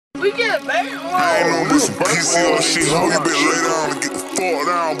We get back. I ain't on this some PCO shit, ho. You better lay down and get the fuck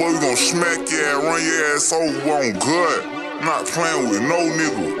down, boy. We gon' smack your ass, run your ass over on good. I'm not playing with no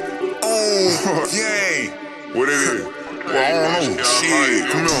nigga. Oh, gang. What it is? Well, I don't know. Shit,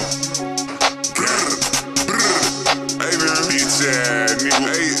 come on. Hey, man, bitch ass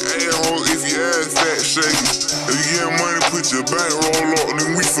nigga. Hey, ho, if you ass fat shaky, if you get money, put your bankroll up,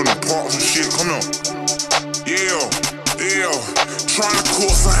 then we finna pop some shit. Come on. Yeah. Tryna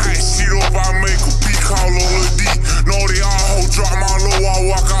cook some hot shit up, I make a beat call Lil D. Know they all hoe drop my low,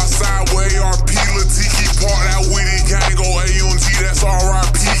 I walk outside with ARP, Lil Tiki part that with it, gang go AUNG, that's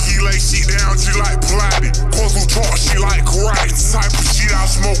R.I.P. He lay shit down, she like plotted. Cause who talk, she like karate. Type of shit I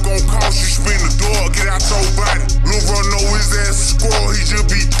smoke on call, she spin the door, get out your body. Lil' bro know his ass a squirrel, he just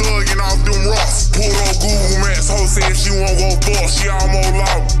be thuggin' off them rocks. Pull up Google Maps, hoe said she won't go fuck, she almost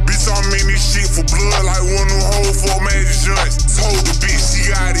lost. Bitch, I'm in this shit for blood, like one of them hoes for Magic Joints. Told the bitch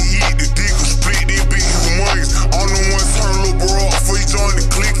she gotta eat, the dick was split, this bitch humongous. On the one turn Lil' bro up, before he joined the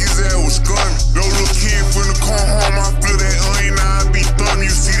clique, his ass was scummy. No little kid finna come home, I feel that onion, now I be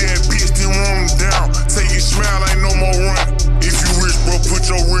thumbing. You see that bitch, then run him down. Take it, smile, ain't no more running. If you rich, bro, put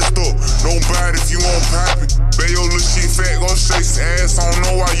your wrist up. Don't buy it if you won't pop it. Bet your little shit fat, gon' shake some ass, I don't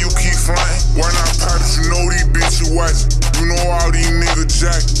know why you keep flying. Why not pop it? You know these bitches watching. You know all these niggas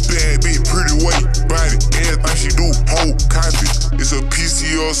jack. Bad bitch, pretty weight, body. Everything she do, whole copy. It's a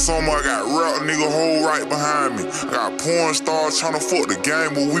PCO summer, I got rap nigga whole right behind me. I got porn stars tryna fuck the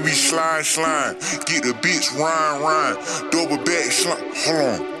game, but we be slide. Get the bitch rhyme. Double back slime. Hold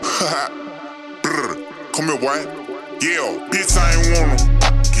on. Come here, boy. Yeah, bitch, I ain't wanna.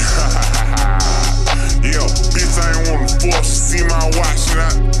 Yeah, bitch, I ain't wanna fuck. She see my watch,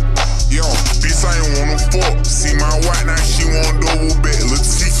 not. Yo, bitch, I ain't wanna fuck. See my watch, now she want double back. Lil'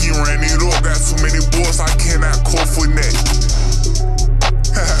 Tiki ran it up. Got too many boys, I cannot call for that.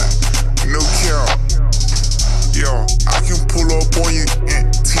 No care. Yo, I can pull up on you and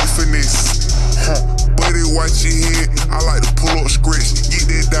T-finesse. Buddy, watch your head. I like to pull up scratch. Get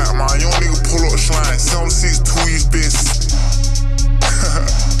that dot, my young nigga pull up slime. 762 is best.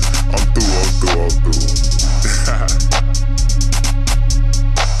 I'm through.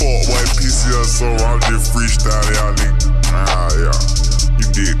 Fuck, white PCL, so I'm just freestyling.